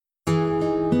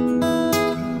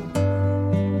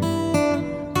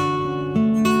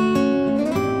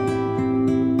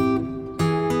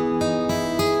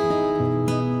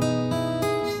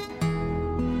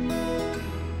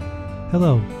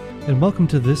Hello, and welcome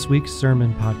to this week's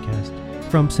sermon podcast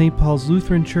from St. Paul's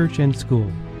Lutheran Church and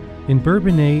School in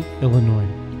Bourbonnais, Illinois.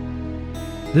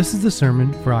 This is the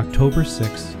sermon for October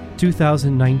 6,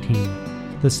 2019,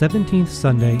 the 17th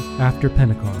Sunday after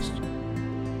Pentecost.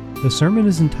 The sermon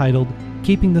is entitled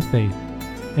Keeping the Faith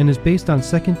and is based on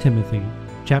 2 Timothy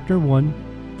chapter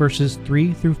 1, verses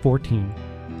 3 through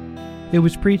 14. It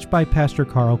was preached by Pastor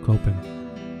Carl Koeppen.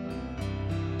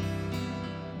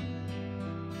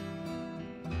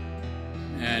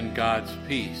 And God's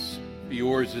peace be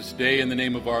yours this day in the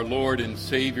name of our Lord and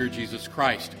Savior Jesus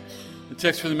Christ. The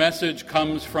text for the message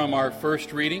comes from our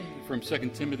first reading from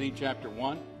 2 Timothy chapter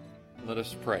 1. Let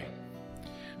us pray.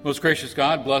 Most gracious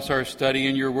God, bless our study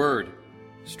in your word.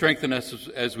 Strengthen us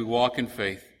as we walk in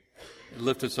faith.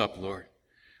 Lift us up, Lord.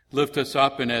 Lift us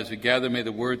up, and as we gather, may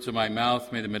the words of my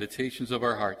mouth, may the meditations of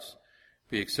our hearts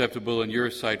be acceptable in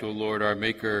your sight, O Lord, our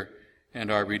Maker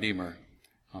and our Redeemer.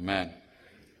 Amen.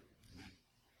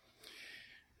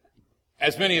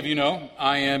 As many of you know,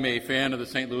 I am a fan of the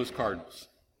St. Louis Cardinals.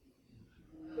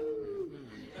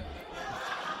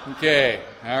 Okay,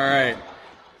 all right.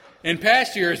 In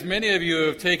past years, many of you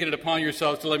have taken it upon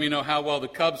yourselves to let me know how well the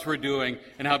Cubs were doing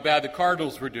and how bad the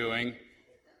Cardinals were doing.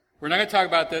 We're not going to talk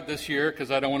about that this year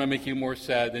because I don't want to make you more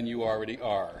sad than you already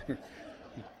are.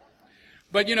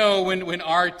 But you know, when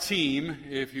our team,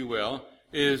 if you will,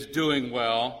 is doing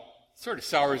well, it sort of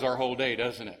sours our whole day,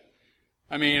 doesn't it?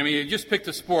 I mean, you just pick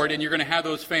the sport and you're going to have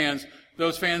those fans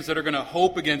that are going to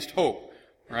hope against hope,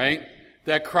 right?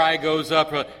 That cry goes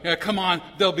up, come on,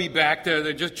 they'll be back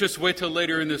there. Just wait till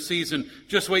later in the season.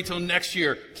 Just wait till next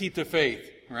year. Keep the faith,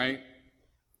 right?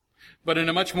 But in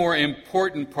a much more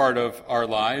important part of our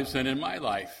lives and in my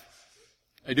life,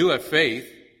 I do have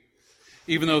faith,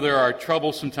 even though there are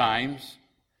troublesome times,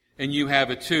 and you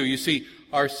have it too. You see,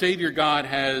 our Savior God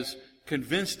has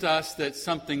convinced us that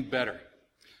something better,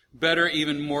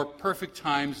 even more perfect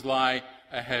times lie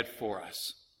ahead for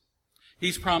us.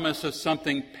 He's promised us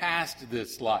something past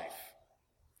this life.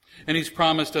 And he's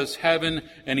promised us heaven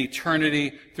and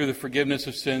eternity through the forgiveness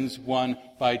of sins won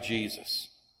by Jesus.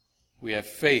 We have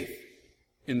faith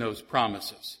in those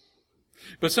promises.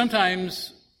 But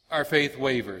sometimes our faith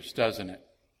wavers, doesn't it?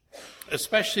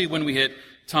 Especially when we hit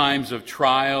times of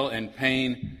trial and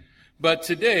pain. But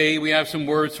today we have some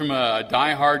words from a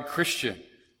diehard Christian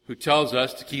who tells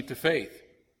us to keep the faith.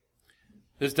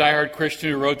 This diehard Christian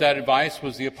who wrote that advice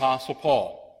was the Apostle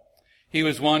Paul. He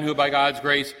was one who, by God's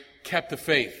grace, kept the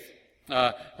faith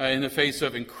in the face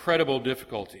of incredible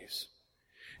difficulties.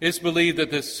 It's believed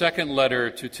that this second letter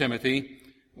to Timothy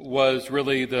was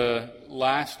really the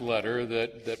last letter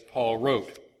that Paul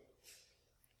wrote.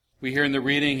 We hear in the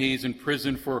reading he's in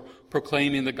prison for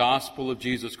proclaiming the gospel of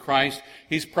Jesus Christ.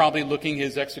 He's probably looking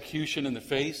his execution in the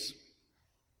face.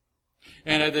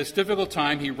 And at this difficult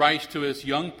time, he writes to his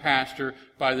young pastor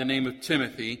by the name of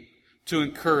Timothy to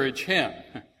encourage him.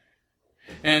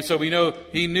 And so we know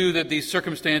he knew that these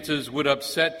circumstances would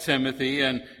upset Timothy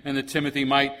and that Timothy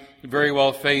might very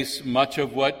well face much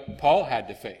of what Paul had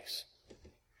to face.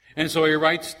 And so he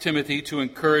writes Timothy to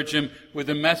encourage him with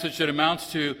a message that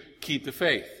amounts to keep the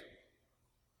faith.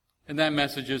 And that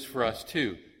message is for us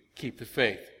too, keep the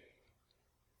faith.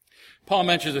 Paul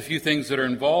mentions a few things that are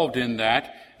involved in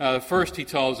that. First, he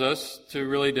tells us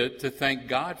to thank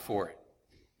God for it.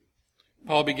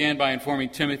 Paul began by informing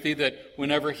Timothy that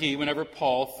whenever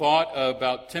Paul thought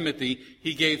about Timothy,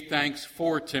 he gave thanks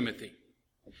for Timothy.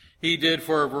 He did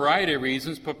for a variety of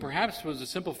reasons, but perhaps it was the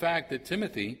simple fact that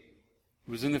Timothy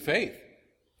was in the faith.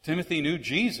 Timothy knew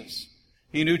Jesus.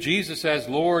 He knew Jesus as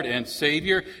Lord and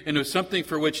Savior, and it was something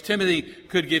for which Timothy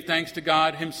could give thanks to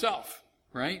God himself,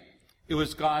 right? It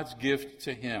was God's gift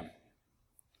to him.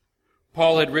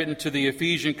 Paul had written to the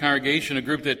Ephesian congregation, a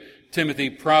group that Timothy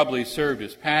probably served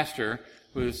as pastor,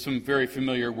 with some very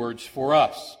familiar words for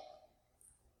us.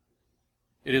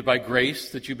 It is by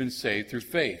grace that you've been saved through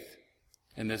faith.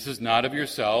 And this is not of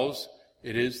yourselves,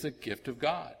 it is the gift of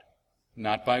God,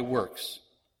 not by works,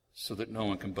 so that no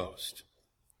one can boast.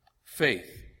 Faith.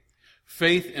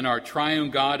 Faith in our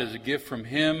triune God is a gift from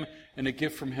him and a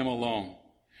gift from him alone.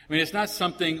 I mean, it's not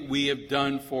something we have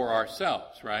done for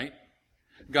ourselves, right?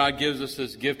 God gives us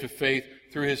this gift of faith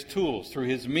through his tools, through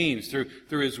his means, through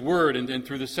his word and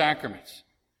through the sacraments,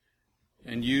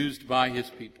 and used by his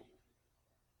people.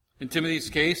 In Timothy's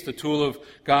case, the tool of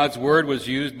God's word was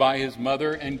used by his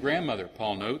mother and grandmother,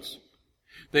 Paul notes.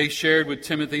 They shared with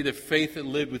Timothy the faith that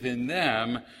lived within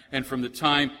them, and from the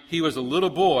time he was a little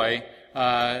boy,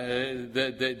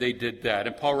 they did that.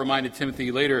 And Paul reminded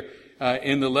Timothy later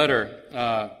in the letter,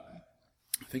 I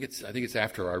think it's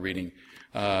after our reading,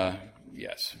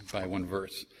 yes, by one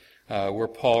verse. where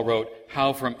Paul wrote,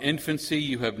 "How from infancy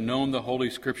you have known the Holy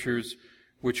Scriptures,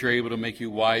 which are able to make you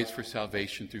wise for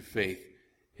salvation through faith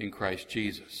in Christ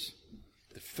Jesus."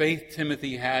 The faith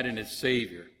Timothy had in his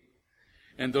Savior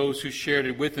and those who shared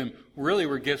it with him really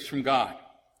were gifts from God,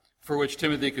 for which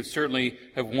Timothy could certainly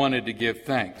have wanted to give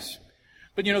thanks.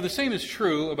 But the same is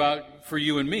true for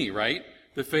you and me, right?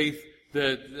 The faith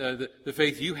the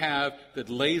faith you have that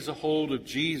lays a hold of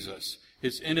Jesus,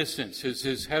 his innocence,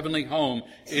 his heavenly home,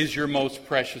 is your most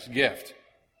precious gift.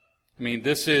 I mean,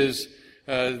 this is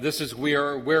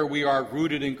where we are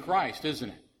rooted in Christ, isn't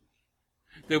it?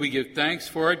 That we give thanks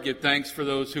for it, give thanks for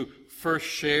those who first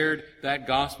shared that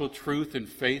gospel truth and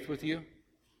faith with you.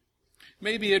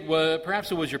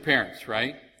 Perhaps it was your parents,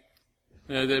 right?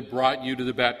 That brought you to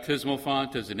the baptismal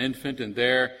font as an infant, and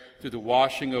there, through the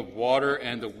washing of water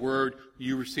and the word,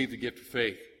 you received the gift of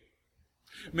faith.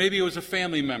 Maybe it was a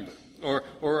family member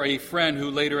or a friend who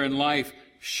later in life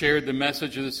shared the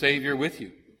message of the Savior with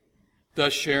you,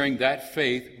 thus sharing that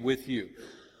faith with you.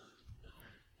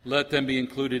 Let them be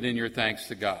included in your thanks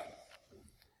to God.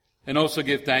 And also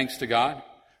give thanks to God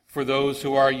for those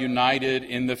who are united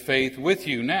in the faith with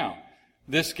you now.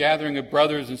 This gathering of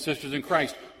brothers and sisters in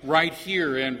Christ, right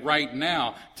here and right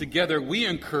now, together we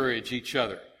encourage each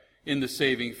other in the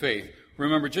saving faith.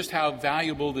 Remember just how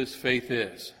valuable this faith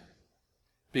is,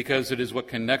 because it is what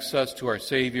connects us to our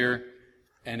Savior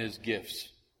and his gifts.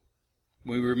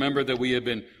 When we remember that we have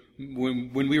been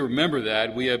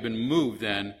moved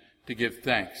then to give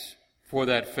thanks for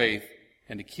that faith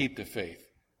and to keep the faith.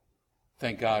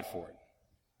 Thank God for it.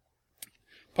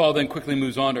 Paul then quickly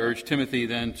moves on to urge Timothy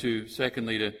then to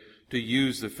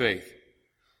use the faith.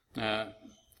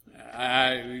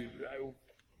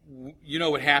 You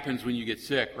know what happens when you get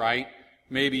sick, right?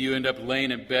 Maybe you end up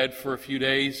laying in bed for a few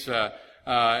days,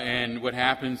 and what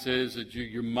happens is that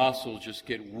your muscles just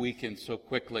get weakened so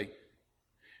quickly.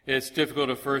 It's difficult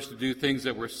at first to do things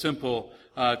that were simple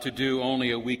to do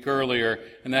only a week earlier,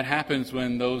 and that happens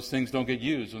when those things don't get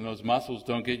used, when those muscles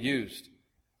don't get used.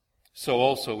 So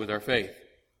also with our faith.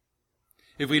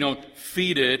 If we don't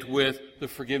feed it with the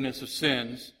forgiveness of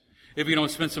sins, if we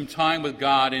don't spend some time with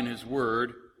God in his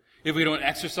word, if we don't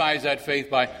exercise that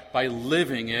faith by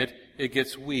living it, it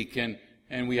gets weak and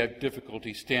we have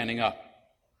difficulty standing up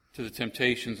to the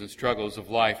temptations and struggles of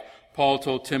life. Paul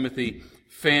told Timothy,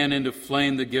 "Fan into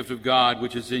flame the gift of God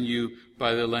which is in you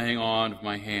by the laying on of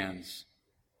my hands."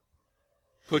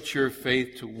 Put your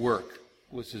faith to work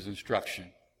was his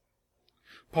instruction.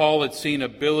 Paul had seen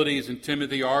abilities in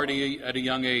Timothy already at a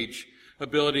young age,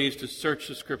 abilities to search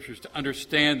the Scriptures, to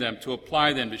understand them, to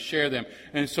apply them, to share them.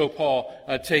 And so Paul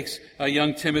takes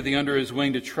young Timothy under his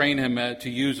wing to train him to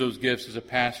use those gifts as a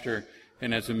pastor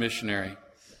and as a missionary.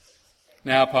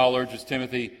 Now Paul urges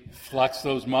Timothy, flex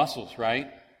those muscles,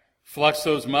 right? Flex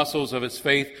those muscles of his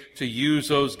faith to use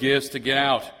those gifts to get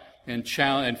out and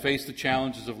face the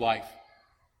challenges of life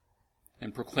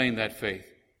and proclaim that faith.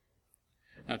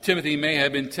 Now, Timothy may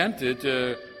have been tempted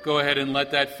to go ahead and let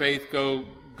that faith go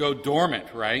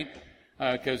dormant, right?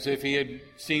 Because if he had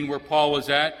seen where Paul was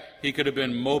at, he could have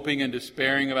been moping and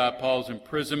despairing about Paul's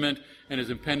imprisonment and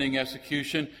his impending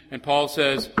execution. And Paul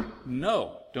says,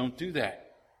 no, don't do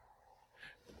that.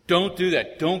 Don't do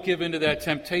that. Don't give in to that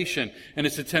temptation. And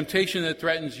it's a temptation that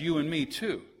threatens you and me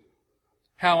too.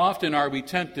 How often are we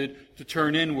tempted to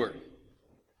turn inward?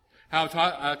 How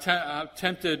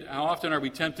often are we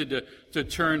tempted to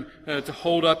turn, to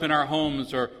hold up in our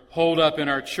homes or hold up in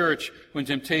our church when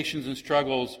temptations and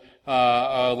struggles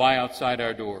lie outside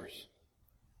our doors?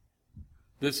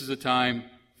 This is a time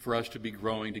for us to be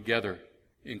growing together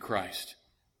in Christ.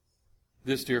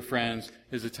 This, dear friends,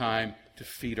 is a time to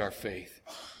feed our faith,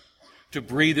 to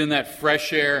breathe in that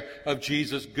fresh air of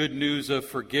Jesus' good news of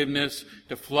forgiveness,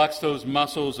 to flex those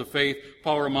muscles of faith.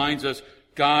 Paul reminds us,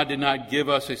 God did not give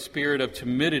us a spirit of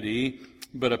timidity,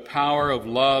 but a power of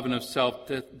love and of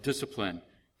self-discipline.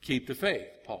 Keep the faith,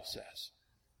 Paul says.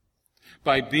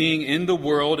 By being in the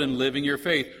world and living your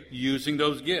faith, using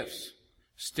those gifts,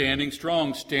 standing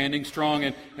strong,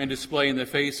 and display in the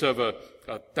face of a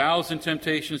 1,000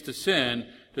 temptations to sin,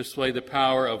 display the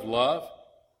power of love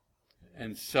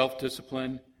and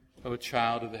self-discipline of a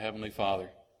child of the Heavenly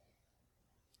Father.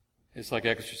 It's like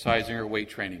exercising or weight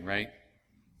training, right?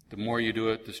 The more you do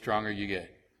it, the stronger you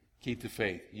get. Keep the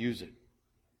faith. Use it.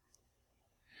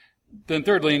 Then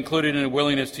thirdly, included in a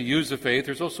willingness to use the faith,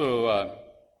 there's also a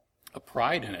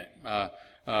pride in it,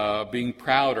 being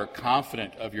proud or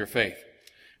confident of your faith.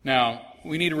 Now,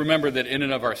 we need to remember that in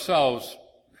and of ourselves,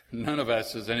 none of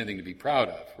us has anything to be proud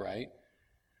of, right?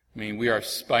 I mean, we are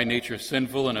by nature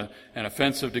sinful and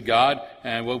offensive to God,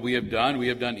 and what we have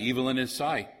done evil in His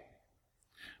sight.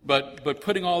 But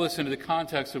putting all this into the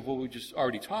context of what we just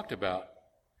already talked about,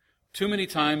 too many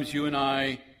times you and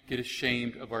I get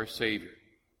ashamed of our Savior,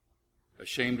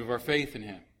 ashamed of our faith in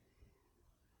Him.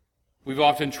 We've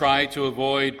often tried to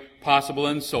avoid possible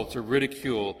insults or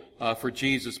ridicule for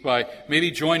Jesus by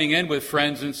maybe joining in with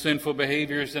friends in sinful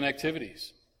behaviors and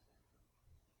activities.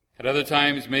 At other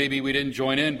times, maybe we didn't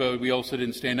join in, but we also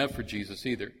didn't stand up for Jesus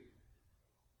either.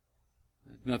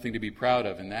 There's nothing to be proud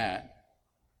of in that.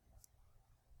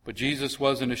 But Jesus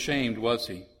wasn't ashamed, was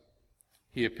He?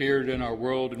 He appeared in our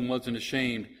world and wasn't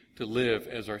ashamed to live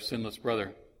as our sinless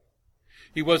brother.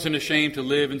 He wasn't ashamed to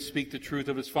live and speak the truth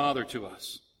of His Father to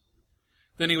us.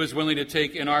 Then He was willing to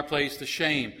take in our place the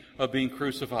shame of being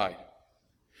crucified.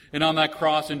 And on that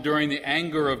cross, enduring the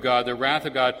anger of God, the wrath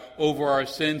of God over our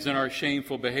sins and our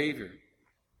shameful behavior.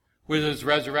 With His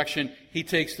resurrection, He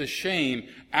takes the shame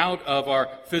out of our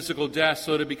physical death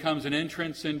so that it becomes an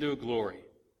entrance into glory.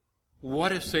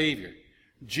 What a Savior.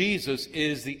 Jesus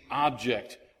is the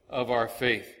object of our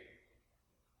faith.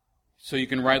 So you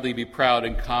can rightly be proud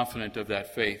and confident of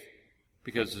that faith,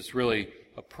 because it's really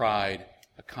a pride,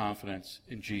 a confidence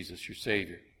in Jesus, your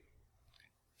Savior.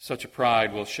 Such a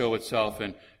pride will show itself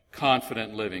in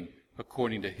confident living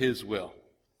according to His will.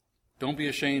 Don't be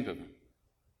ashamed of Him.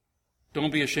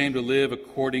 Don't be ashamed to live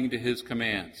according to His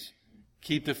commands.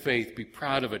 Keep the faith, be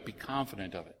proud of it, be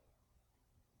confident of it.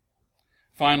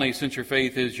 Finally, since your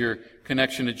faith is your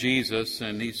connection to Jesus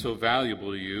and He's so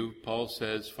valuable to you, Paul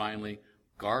says, finally,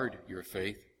 guard your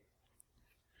faith.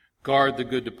 Guard the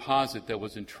good deposit that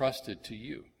was entrusted to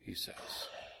you, he says.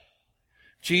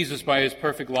 Jesus, by His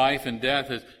perfect life and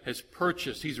death, has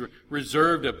purchased, He's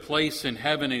reserved a place in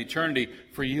heaven and eternity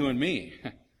for you and me.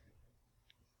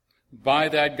 By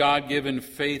that God-given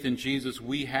faith in Jesus,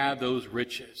 we have those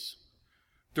riches.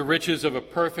 The riches of a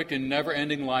perfect and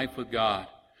never-ending life with God.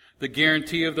 The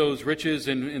guarantee of those riches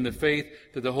in the faith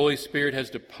that the Holy Spirit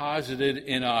has deposited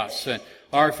in us. And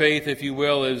our faith, if you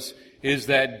will, is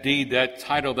that deed, that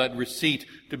title, that receipt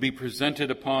to be presented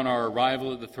upon our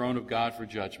arrival at the throne of God for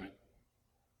judgment.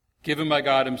 Given by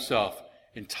God Himself,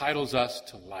 entitles us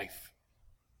to life.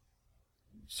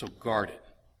 So guard it.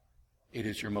 It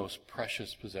is your most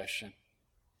precious possession.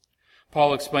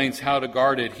 Paul explains how to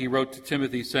guard it. He wrote to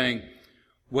Timothy saying,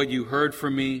 "What you heard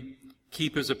from me,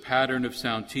 keep as a pattern of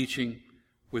sound teaching,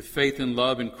 with faith and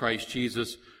love in Christ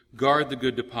Jesus. Guard the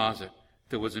good deposit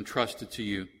that was entrusted to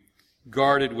you.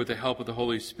 Guard it with the help of the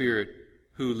Holy Spirit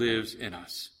who lives in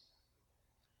us."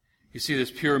 You see,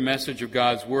 this pure message of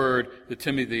God's Word that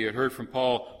Timothy had heard from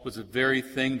Paul was the very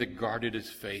thing that guarded his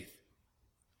faith.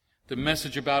 The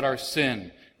message about our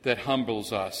sin that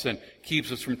humbles us and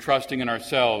keeps us from trusting in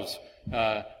ourselves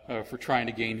for trying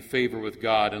to gain favor with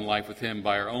God and life with Him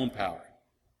by our own power.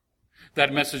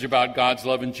 That message about God's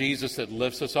love in Jesus that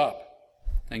lifts us up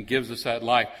and gives us that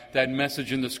life. That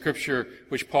message in the Scripture,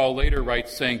 which Paul later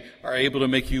writes, saying, are able to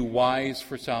make you wise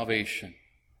for salvation.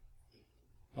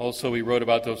 Also, he wrote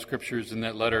about those Scriptures in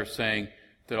that letter, saying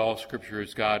that all Scripture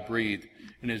is God-breathed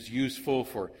and is useful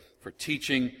for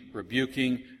teaching,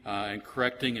 rebuking, and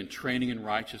correcting and training in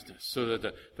righteousness, so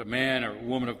that the man or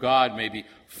woman of God may be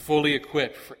fully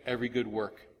equipped for every good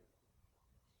work.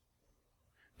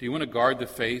 Do you want to guard the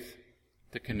faith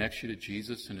that connects you to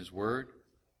Jesus and His Word?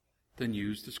 Then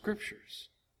use the Scriptures.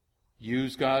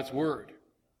 Use God's Word.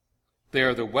 They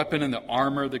are the weapon and the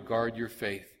armor that guard your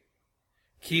faith.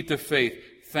 Keep the faith.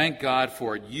 Thank God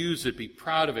for it. Use it. Be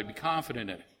proud of it. Be confident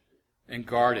in it. And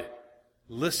guard it.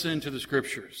 Listen to the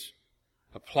Scriptures.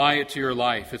 Apply it to your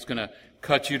life. It's going to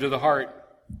cut you to the heart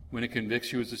when it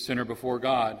convicts you as a sinner before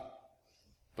God,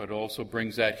 but it also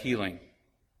brings that healing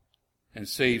and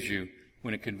saves you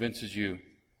when it convinces you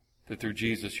that through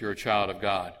Jesus you're a child of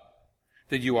God,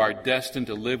 that you are destined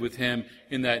to live with Him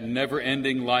in that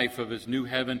never-ending life of His new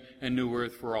heaven and new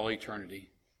earth for all eternity.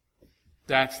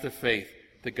 That's the faith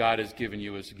that God has given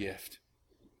you as a gift.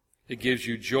 It gives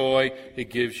you joy, it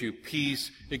gives you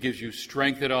peace, it gives you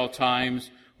strength at all times,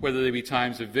 whether they be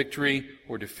times of victory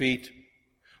or defeat,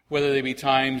 whether they be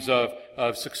times of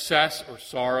success or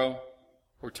sorrow,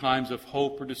 or times of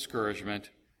hope or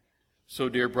discouragement. So,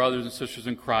 dear brothers and sisters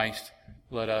in Christ,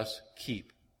 let us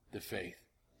keep the faith.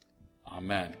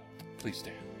 Amen. Please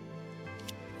stand.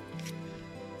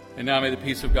 And now may the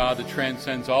peace of God that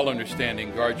transcends all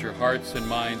understanding guard your hearts and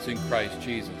minds in Christ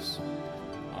Jesus.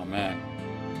 Amen.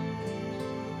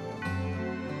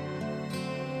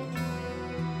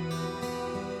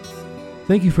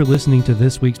 Thank you for listening to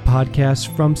this week's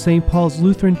podcast from St. Paul's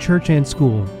Lutheran Church and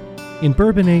School in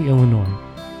Bourbonnais, Illinois.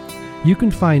 You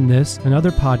can find this and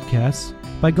other podcasts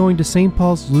by going to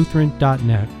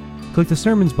stpaulslutheran.net. Click the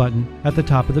Sermons button at the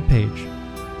top of the page.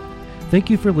 Thank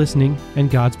you for listening,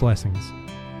 and God's blessings.